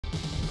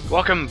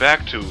Welcome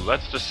back to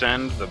Let's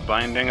Descend the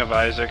Binding of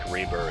Isaac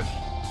Rebirth.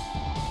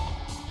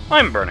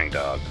 I'm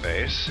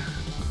BurningDogFace.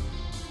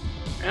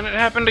 And it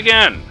happened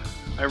again.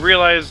 I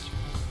realized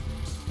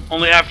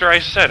only after I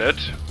said it.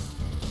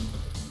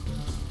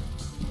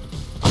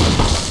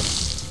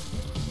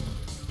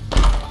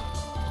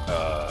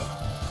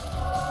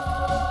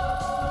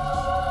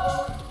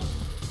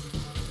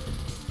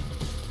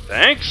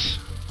 Thanks?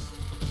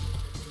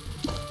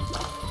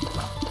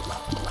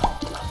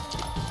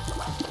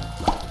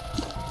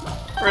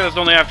 I realized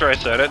only after I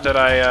said it that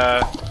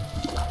I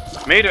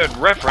made a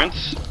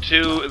reference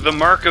to the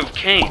mark of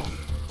Cain.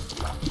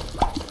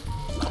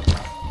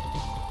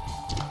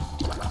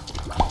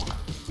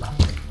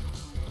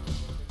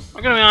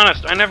 I'm gonna be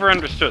honest, I never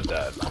understood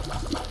that.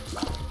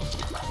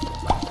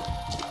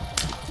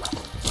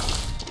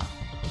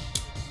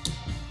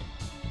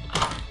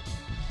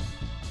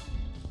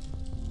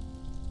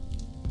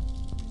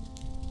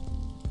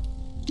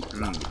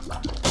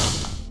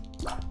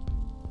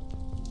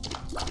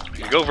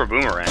 I could go for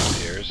boomerang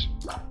tears.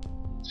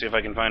 See if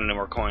I can find any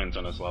more coins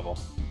on this level.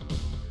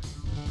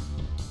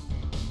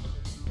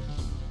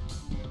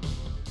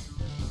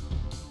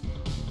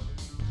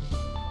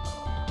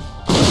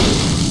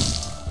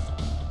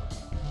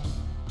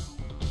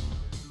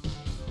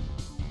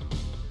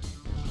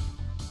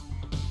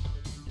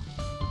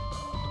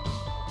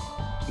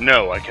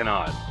 No, I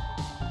cannot.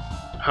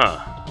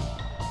 Huh.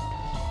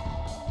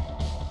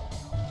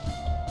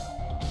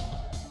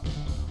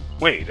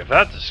 Wait, if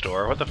that's a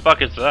store, what the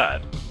fuck is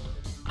that?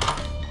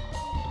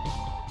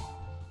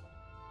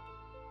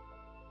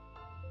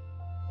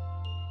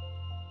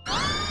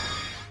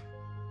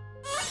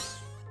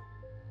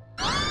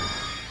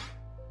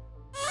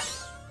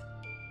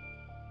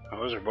 Oh,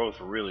 those are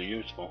both really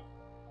useful.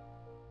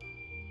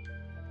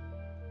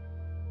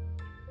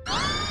 I'm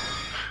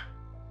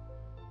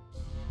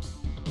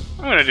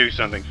gonna do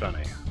something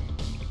funny.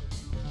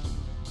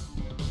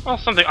 Well,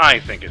 something I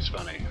think is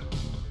funny.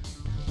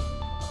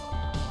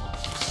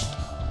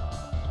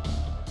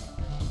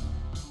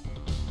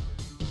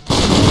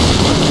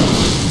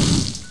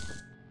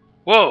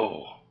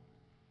 Whoa!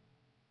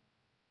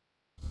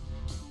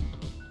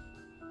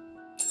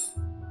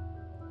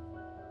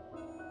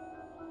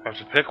 I have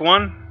to pick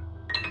one?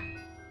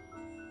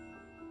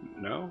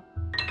 No?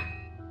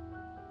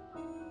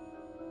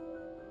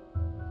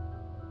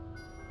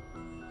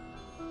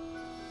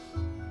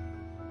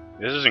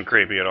 This isn't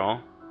creepy at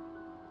all.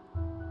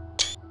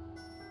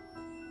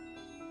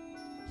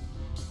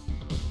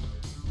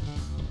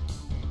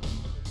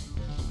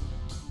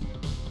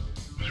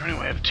 Is there any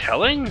way of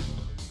telling?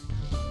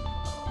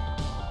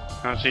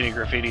 I don't see any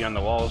graffiti on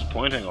the walls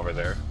pointing over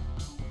there.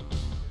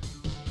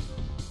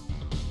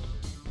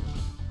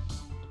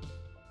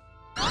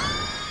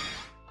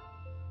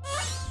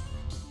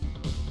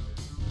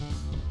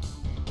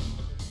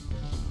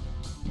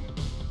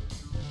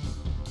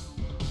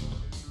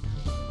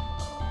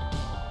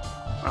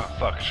 Oh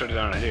fuck, I should have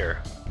done it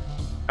here.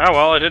 Oh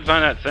well, I did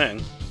find that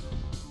thing.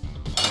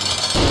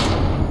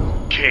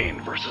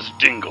 Cain versus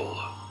Dingle.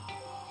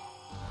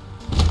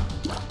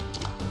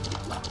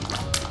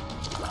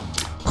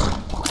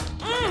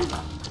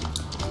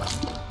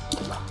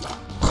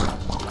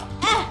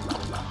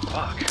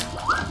 Fuck.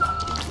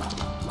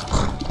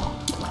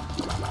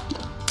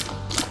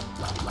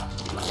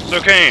 So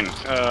Cain,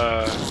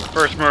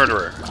 first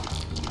murderer.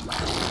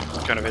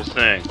 Kind of his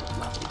thing.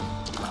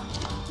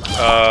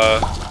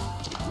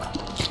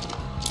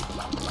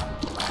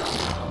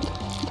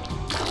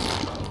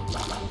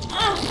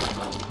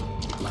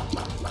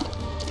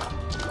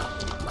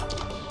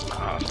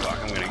 Oh fuck,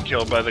 I'm gonna get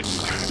killed by the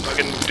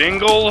fucking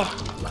Dingle.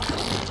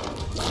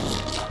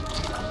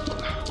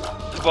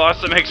 The boss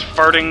that makes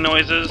farting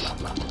noises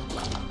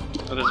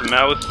with his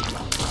mouth.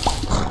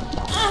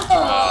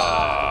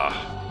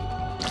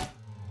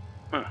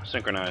 Huh,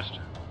 synchronized.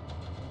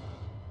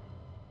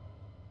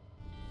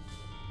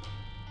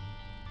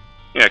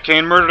 Yeah,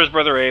 Cain murdered his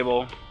brother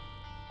Abel.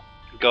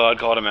 God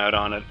called him out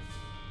on it.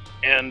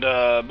 And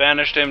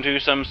banished him to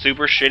some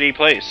super shitty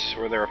place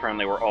where there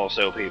apparently were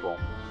also people.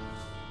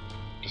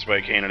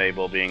 Despite Cain and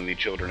Abel being the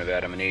children of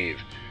Adam and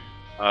Eve.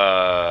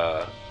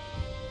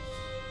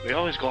 We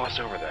always gloss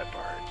over that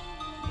part.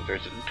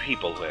 There's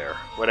people there.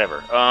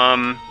 Whatever.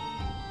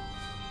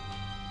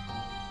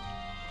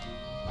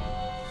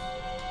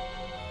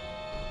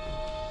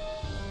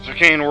 So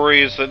Cain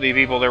worries that the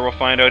people there will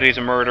find out he's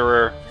a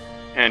murderer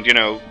and, you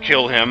know,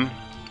 kill him.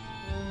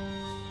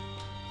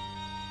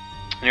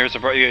 And here's the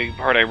part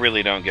I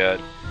really don't get.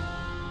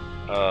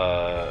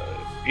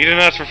 He didn't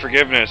ask for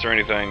forgiveness or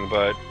anything,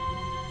 but...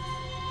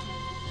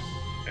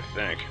 I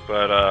think.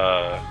 But,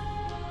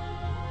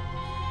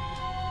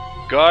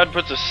 God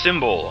puts a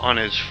symbol on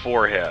his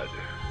forehead.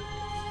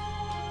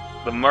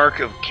 The mark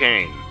of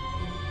Cain.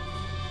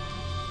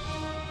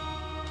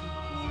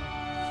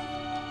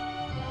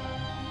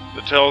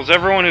 That tells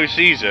everyone who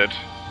sees it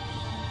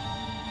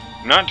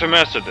not to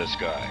mess with this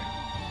guy.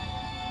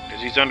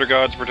 Because he's under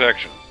God's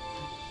protection.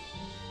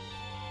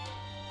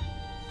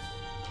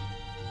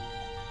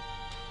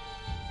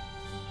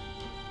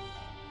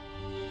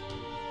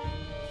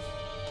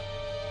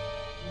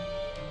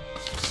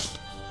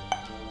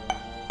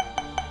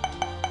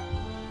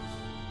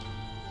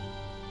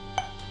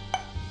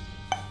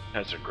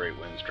 That's a great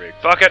win streak.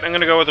 Fuck it, I'm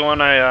gonna go with the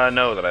one I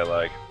know that I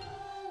like.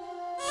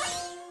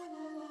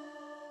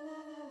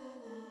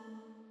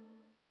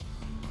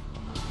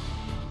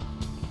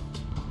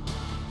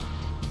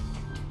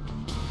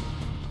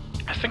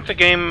 I think the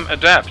game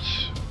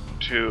adapts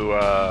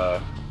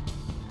to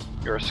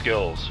your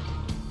skills.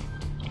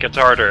 It gets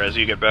harder as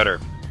you get better.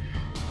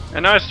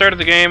 And now I started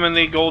the game and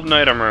the golden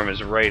item room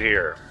is right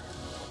here.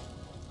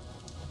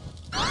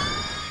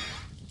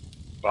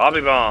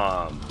 Bobby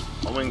Bomb.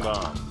 Homing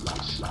bombs.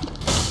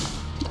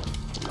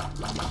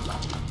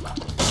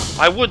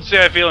 I would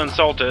say I feel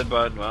insulted,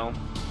 but, well,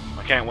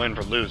 I can't win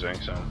for losing,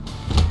 so...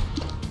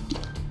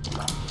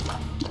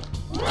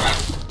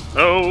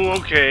 Oh,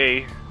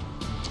 okay.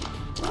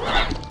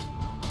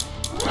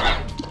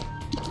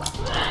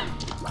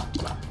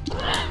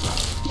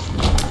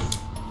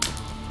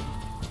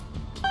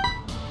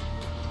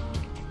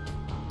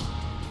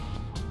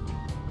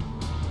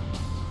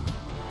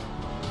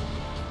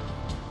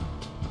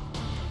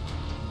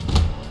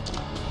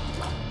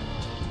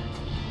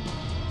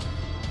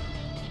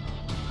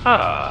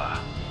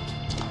 Ah.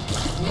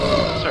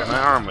 Sorry, my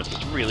arm was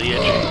just really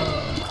itchy.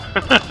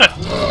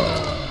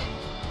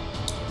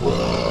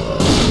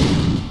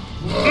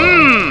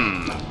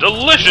 Mmm,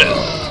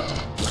 delicious!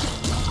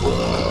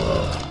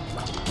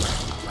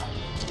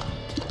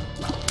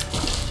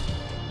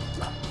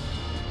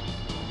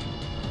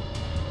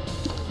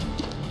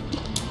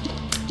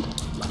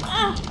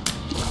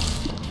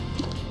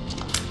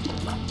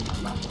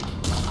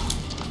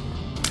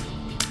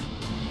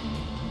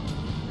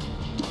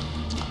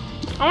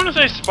 I want to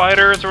say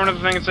spiders are one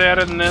of the things they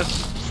added in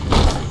this.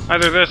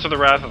 Either this or the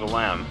Wrath of the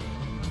Lamb.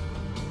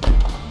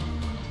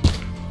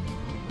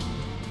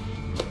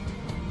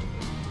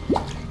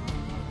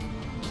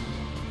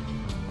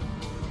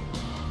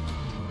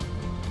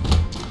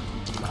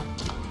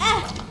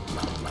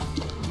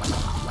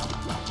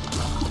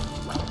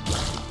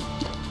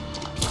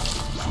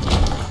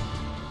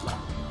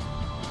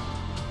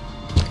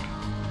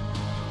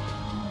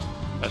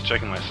 That's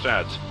checking my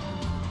stats.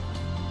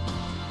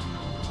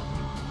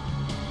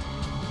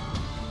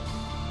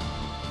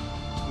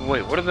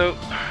 Wait, what are the...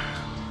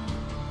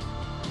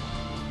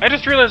 I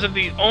just realized that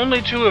the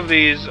only two of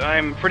these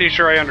I'm pretty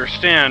sure I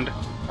understand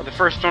are the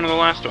first one and the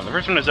last one. The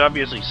first one is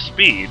obviously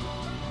speed,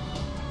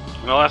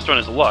 and the last one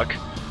is luck.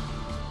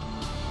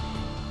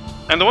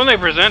 And the one they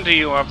present to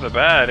you off the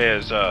bat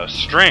is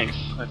strength,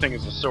 I think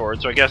it's a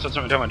sword, so I guess that's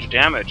not how much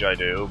damage I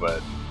do,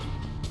 but...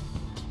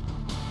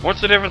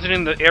 What's the difference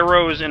between the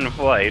arrows in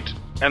flight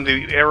and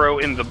the arrow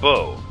in the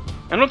bow?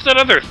 And what's that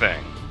other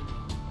thing?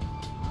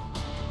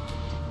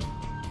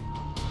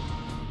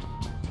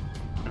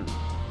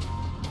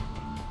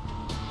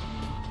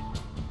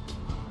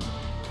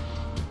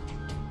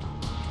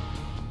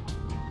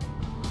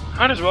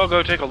 Might as well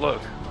go take a look.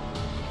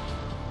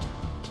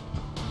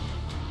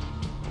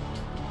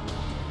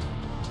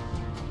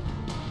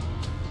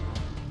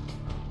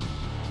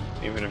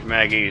 Even if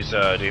Maggie's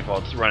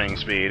default running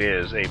speed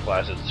is a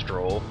placid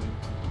stroll.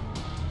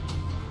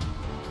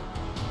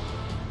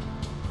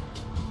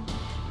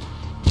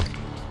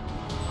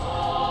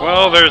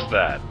 Well, there's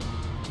that.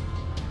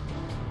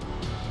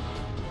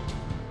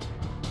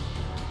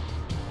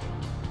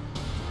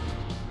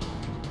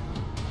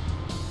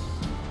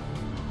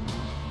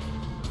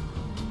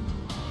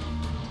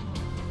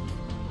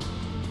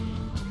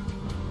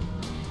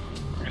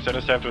 I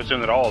just have to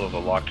assume that all of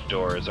the locked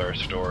doors are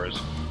stores.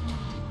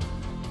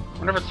 I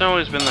wonder if it's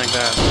always been like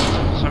that.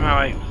 Somehow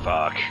I...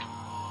 Fuck.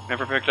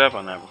 Never picked up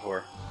on that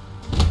before.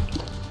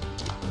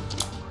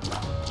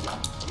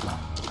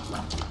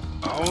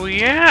 Oh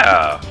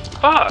yeah!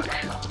 Fuck!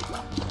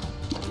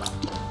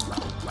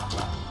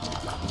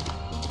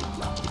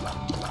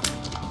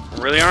 I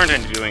really aren't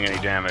into doing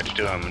any damage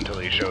to him until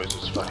he shows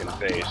his fucking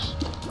face.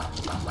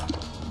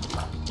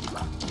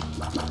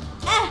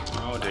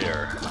 Oh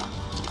dear.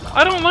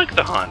 I don't like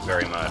the haunt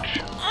very much.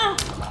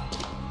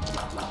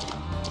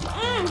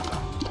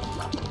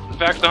 In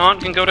fact, the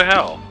haunt can go to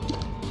hell.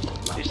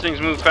 These things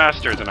move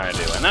faster than I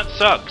do, and that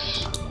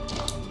sucks.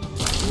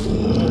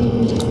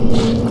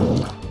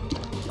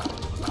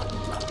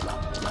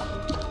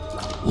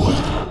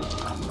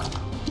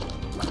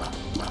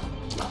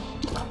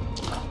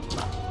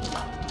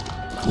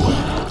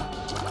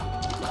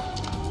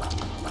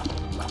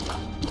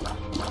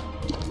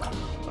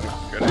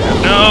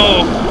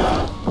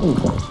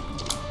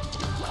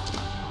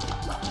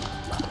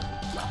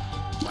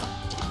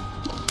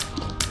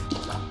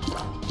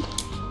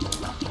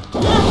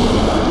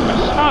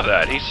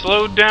 He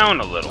slowed down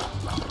a little.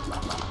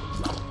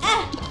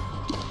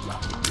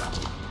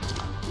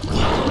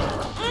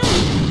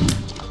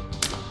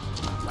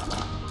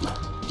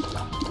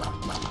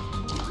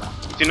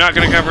 Is he not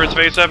going to cover his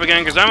face up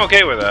again? Because I'm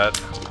okay with that.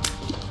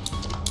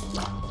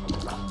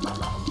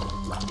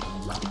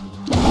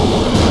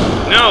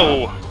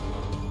 No!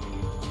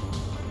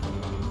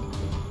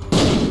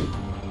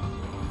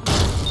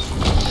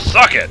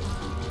 Suck it!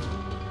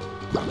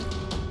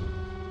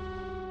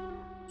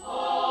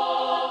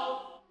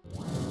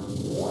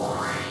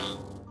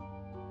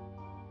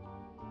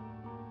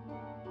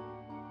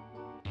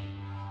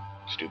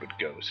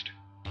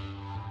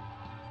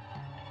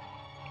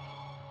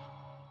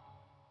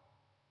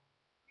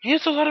 He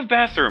has a lot of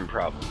bathroom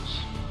problems.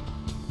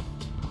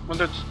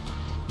 Whether it's...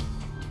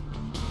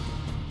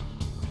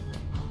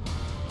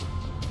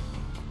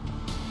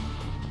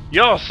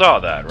 Y'all saw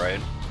that, right?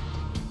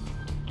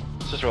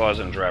 Sister-in-law's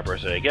in Draper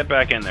say, "Get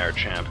back in there,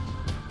 champ."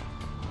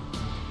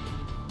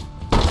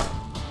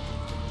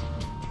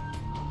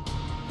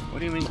 What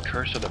do you mean,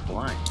 Curse of the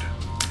Blind?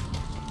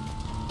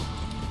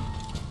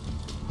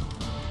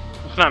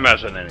 Let's not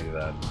mess with any of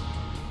that.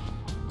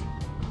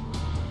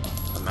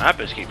 The map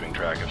is keeping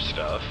track of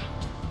stuff.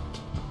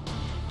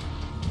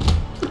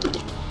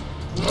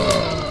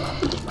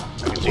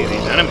 I can see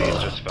these enemies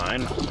just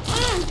fine.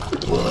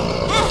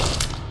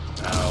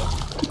 Ow.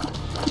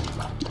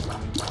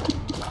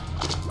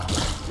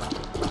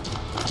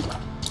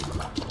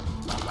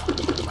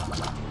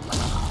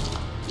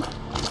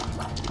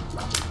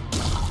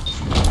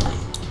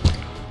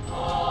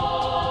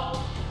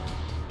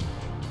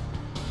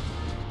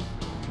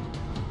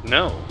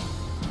 No.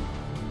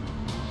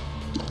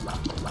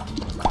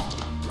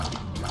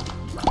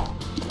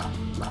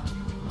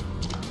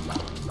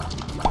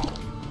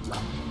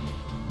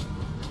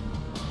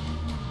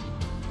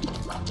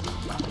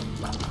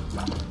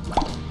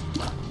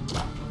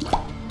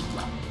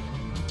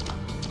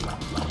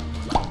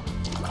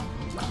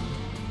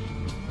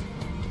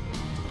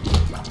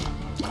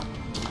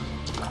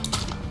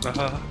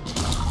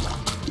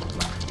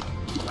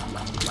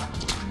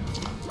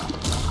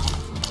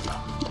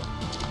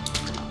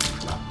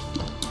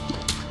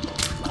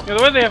 Yeah,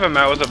 the way they have a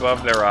mouth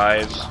above their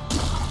eyes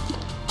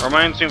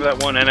reminds me of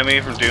that one enemy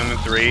from Doom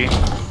 3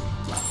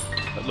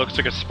 that looks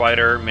like a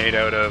spider made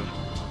out of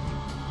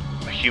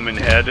a human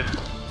head,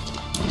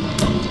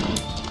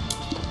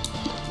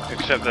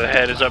 except the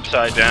head is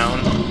upside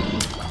down.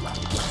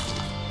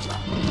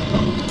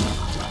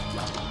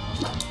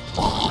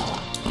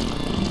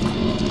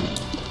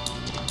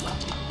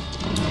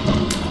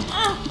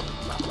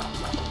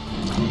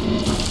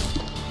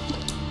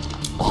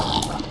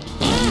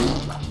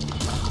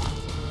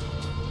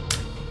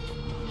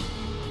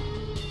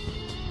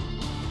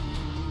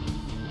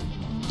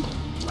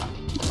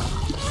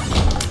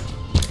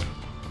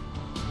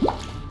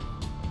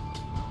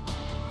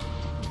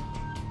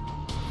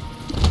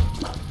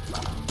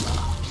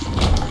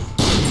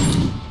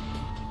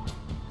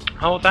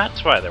 Oh,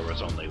 that's why there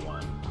was only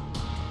one.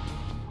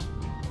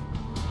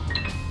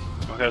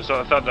 Okay, so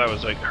I thought that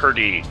was like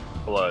herdy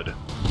blood.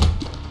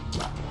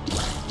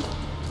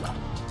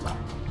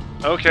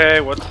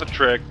 Okay, what's the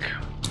trick?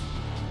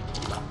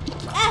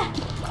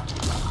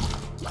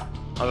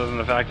 Other than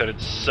the fact that it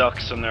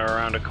sucks when they're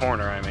around a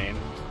corner, I mean.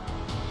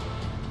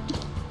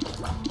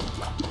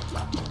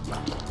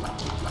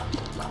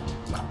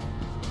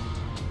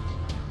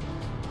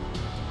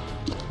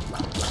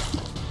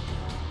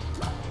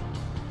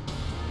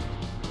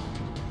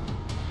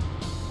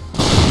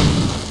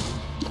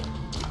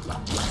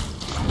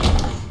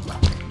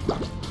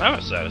 That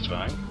was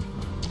satisfying.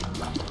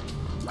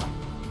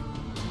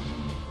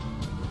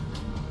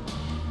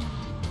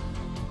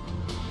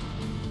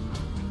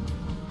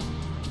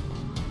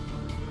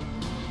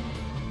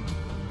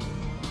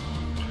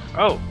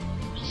 Oh,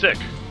 sick.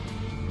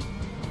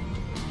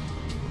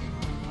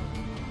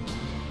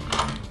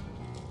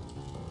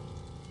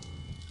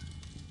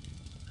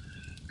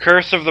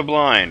 Curse of the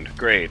Blind.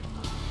 Great.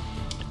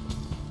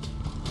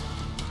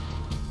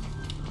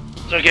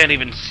 So I can't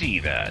even see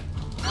that.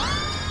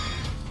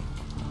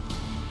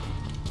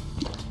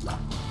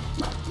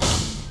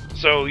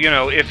 So, you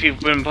know, if you've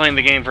been playing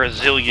the game for a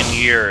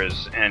zillion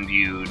years and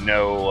you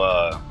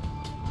know,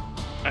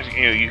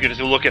 you could just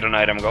look at an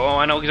item and go, oh,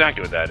 I know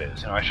exactly what that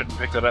is. You know, I shouldn't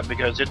pick that up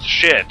because it's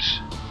shit.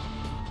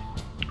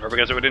 Or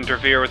because it would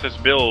interfere with this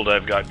build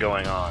I've got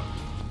going on.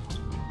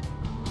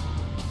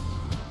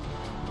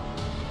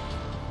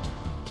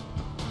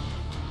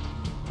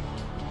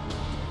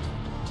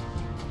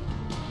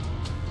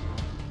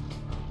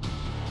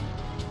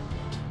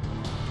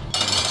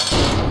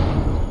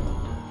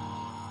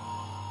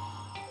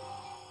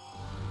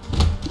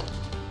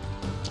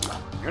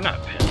 You're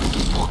not pinned.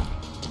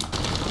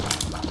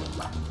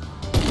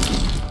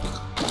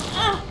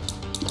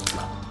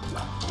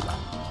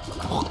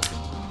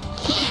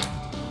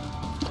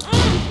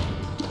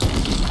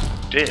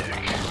 Dick.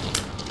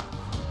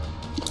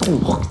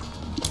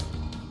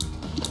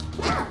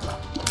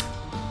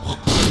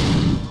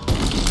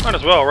 Might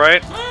as well,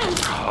 right?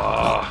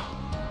 Oh.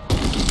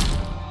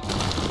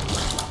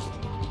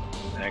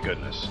 Thank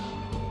goodness.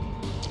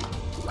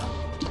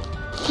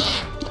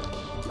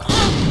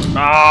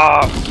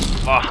 Ah,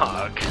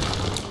 fuck.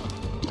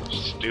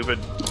 Stupid.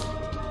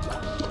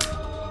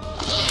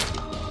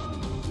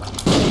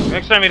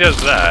 Next time he does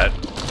that.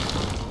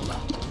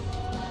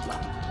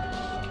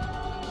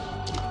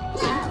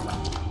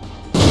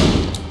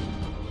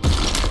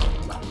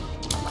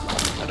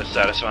 At a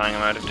satisfying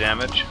amount of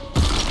damage.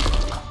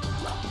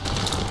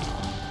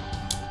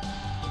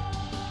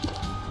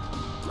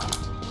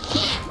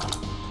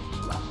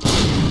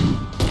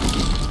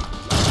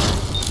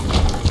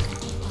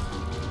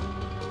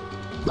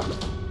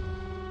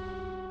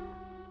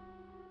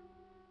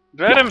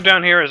 The item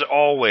down here is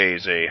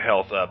always a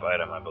health up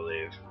item, I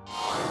believe.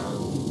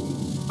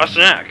 A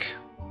snack.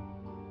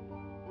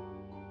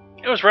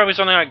 It was probably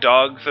something like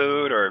dog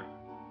food, or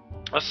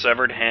a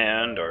severed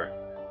hand, or,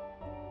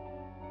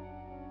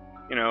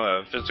 you know,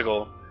 a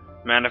physical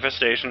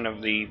manifestation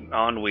of the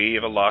ennui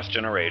of a lost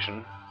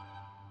generation.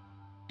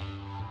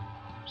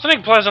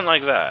 Something pleasant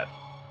like that.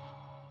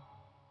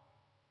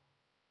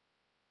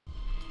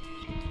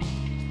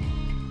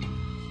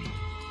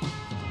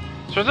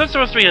 So is that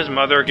supposed to be his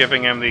mother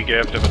giving him the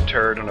gift of a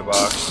turd in a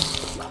box?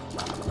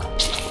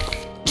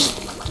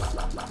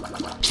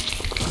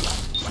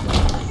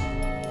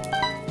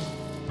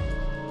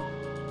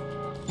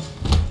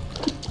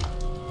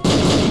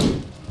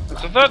 So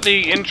I thought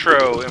the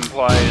intro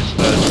implies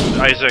that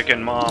Isaac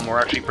and Mom were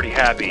actually pretty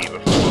happy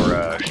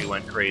before she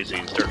went crazy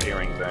and started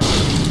hearing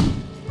things.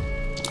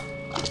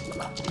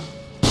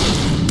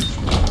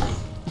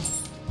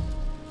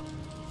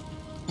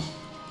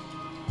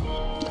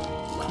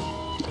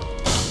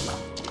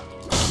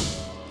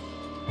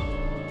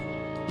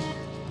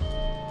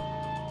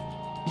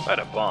 If I had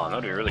a bomb, that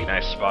would be a really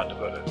nice spot to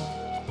put it.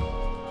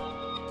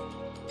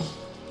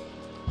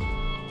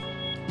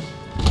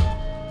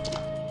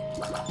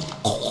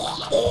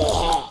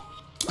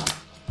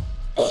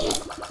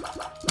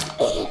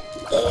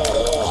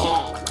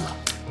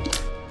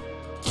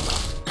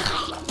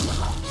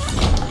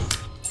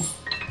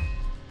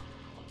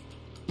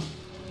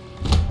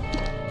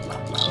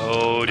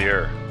 Oh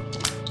dear.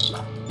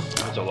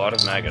 That's a lot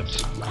of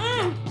maggots.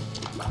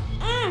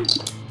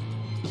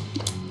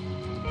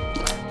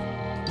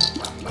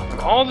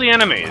 All the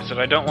enemies that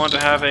I don't want to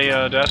have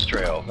a death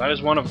trail, that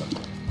is one of them.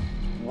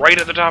 Right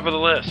at the top of the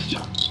list.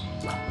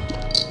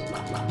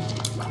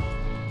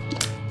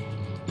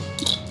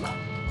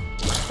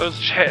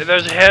 Those heads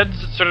that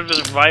sort of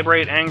just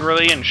vibrate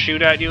angrily and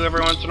shoot at you every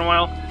once in a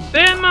while,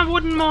 them I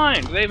wouldn't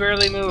mind. They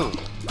barely move.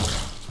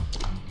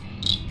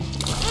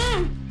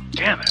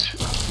 Damn it.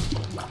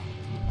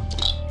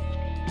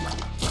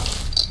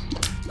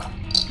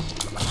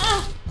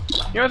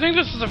 You know, I think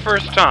this is the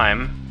first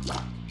time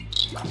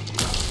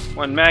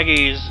when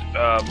Maggie's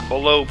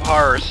below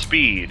par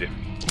speed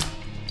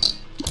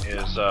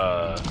is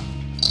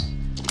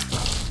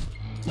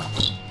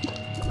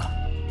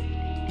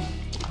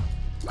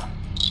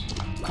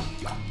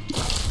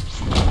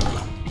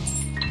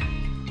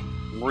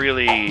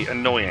really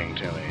annoying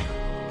to me.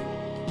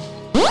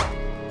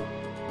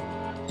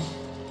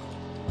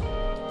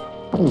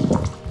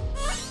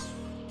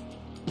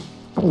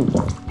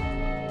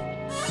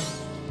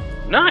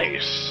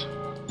 Nice!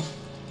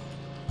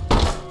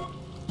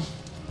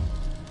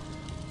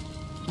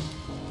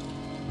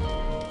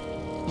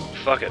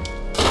 Fuck it.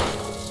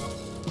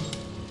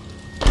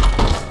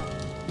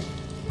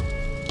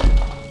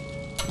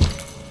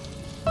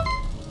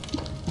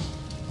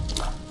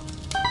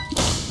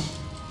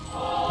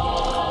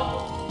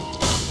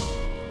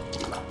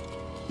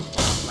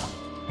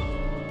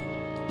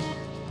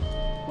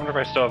 Wonder if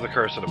I still have the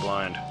Curse of the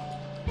Blind.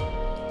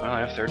 Well,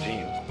 I have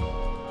 13.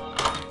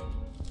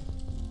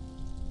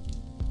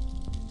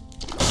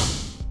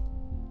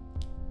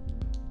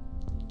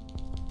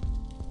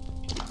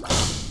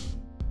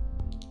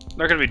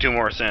 There are gonna be 2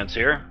 more cents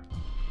here.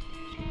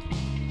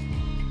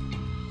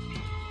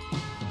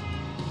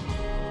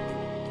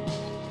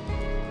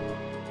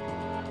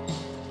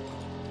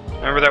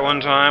 Remember that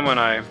one time when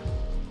I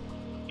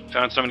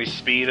found so many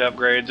speed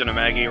upgrades in a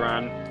Maggie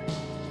run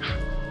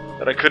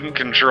that I couldn't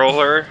control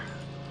her?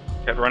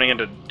 Kept running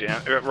into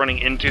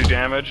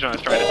damage, and I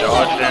was trying to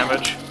dodge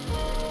damage.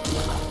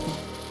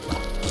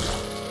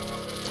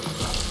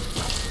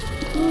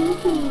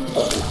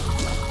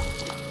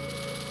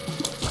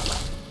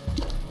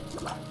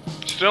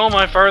 Still,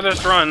 my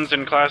farthest runs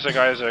in Classic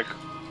Isaac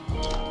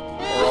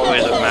were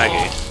always of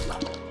Maggie.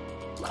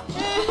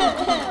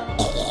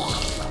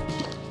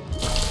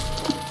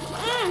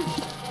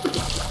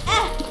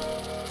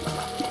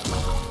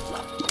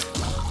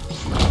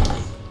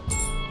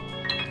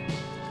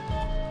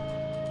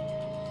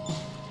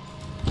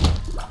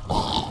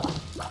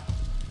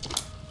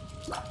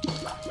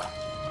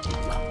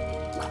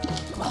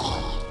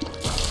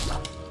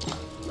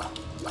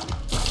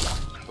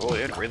 Boy,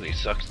 it really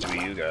sucks to be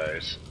you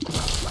guys.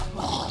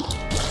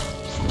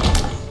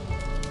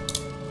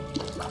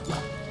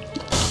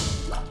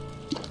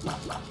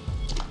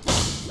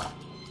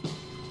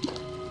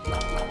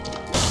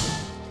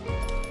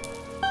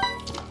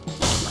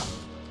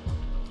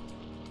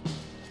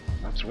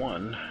 That's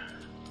one.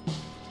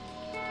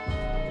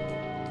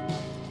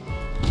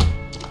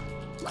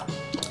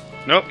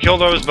 Nope, kill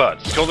those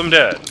butts. Kill them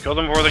dead. Kill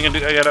them before they can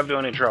get up to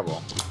any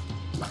trouble.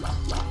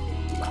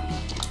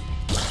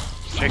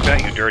 Take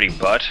that, you dirty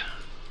butt.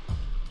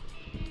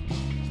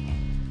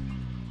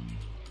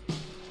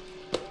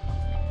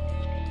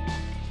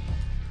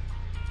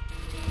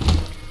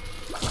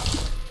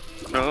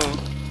 No.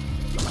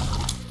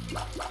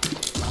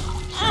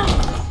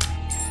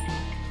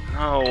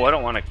 No, I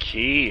don't want a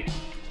key.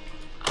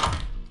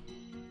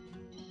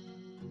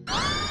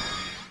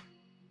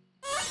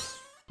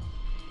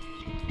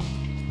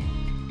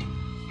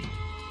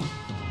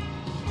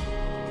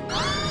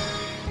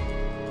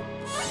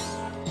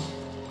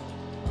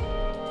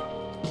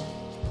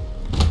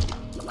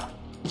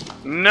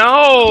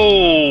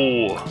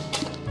 No!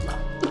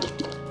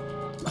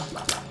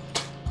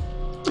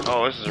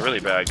 Oh, this is a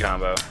really bad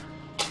combo.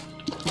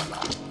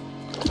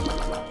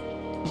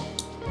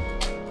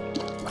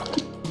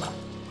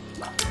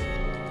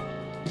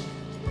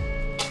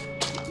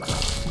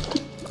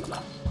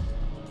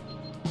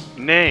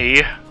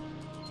 Nay.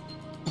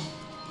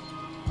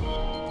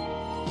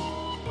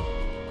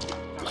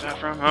 What's that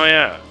from? Oh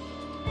yeah.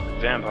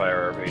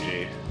 Vampire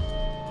RPG.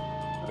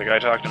 The guy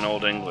talked in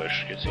Old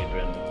English because he'd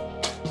been in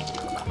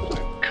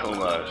a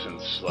coma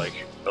since like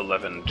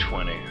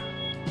 1120.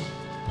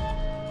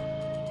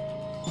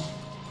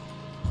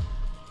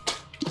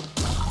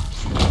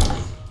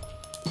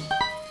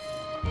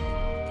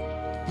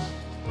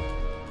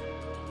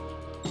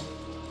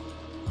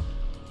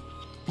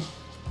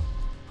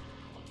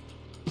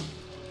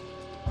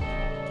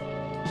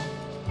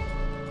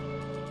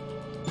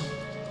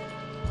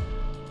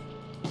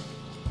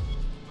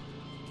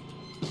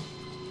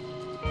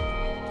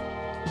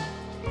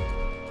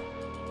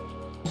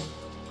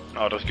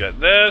 I'll just get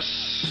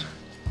this.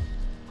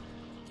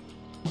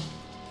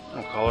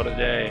 I'll call it a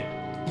day.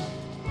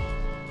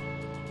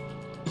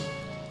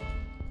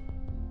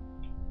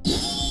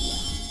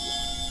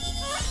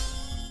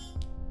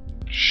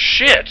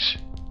 Shit!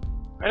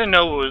 I didn't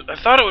know it was. I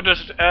thought it would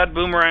just add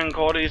boomerang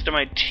qualities to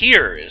my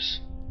tiers.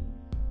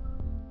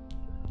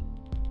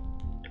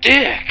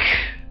 Dick!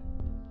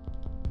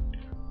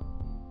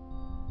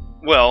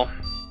 Well,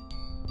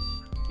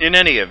 in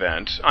any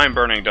event, I'm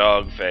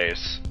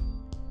BurningDogFace.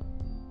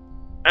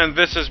 And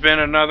this has been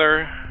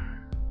another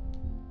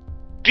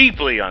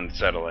deeply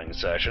unsettling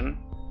session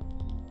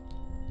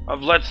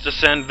of Let's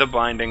Descend the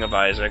Binding of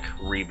Isaac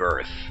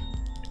Rebirth.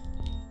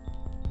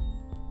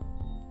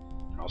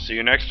 I'll see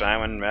you next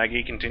time when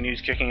Maggie continues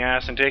kicking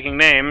ass and taking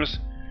names.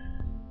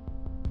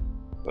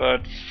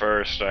 But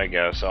first, I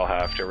guess I'll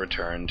have to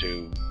return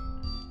to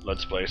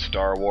Let's Play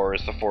Star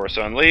Wars The Force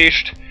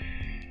Unleashed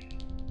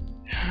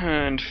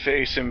and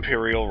face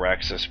Imperial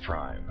Raxus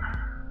Prime.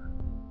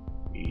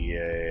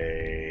 Yay.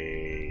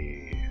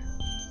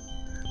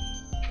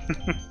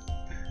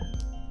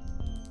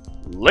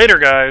 Later,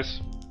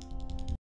 guys!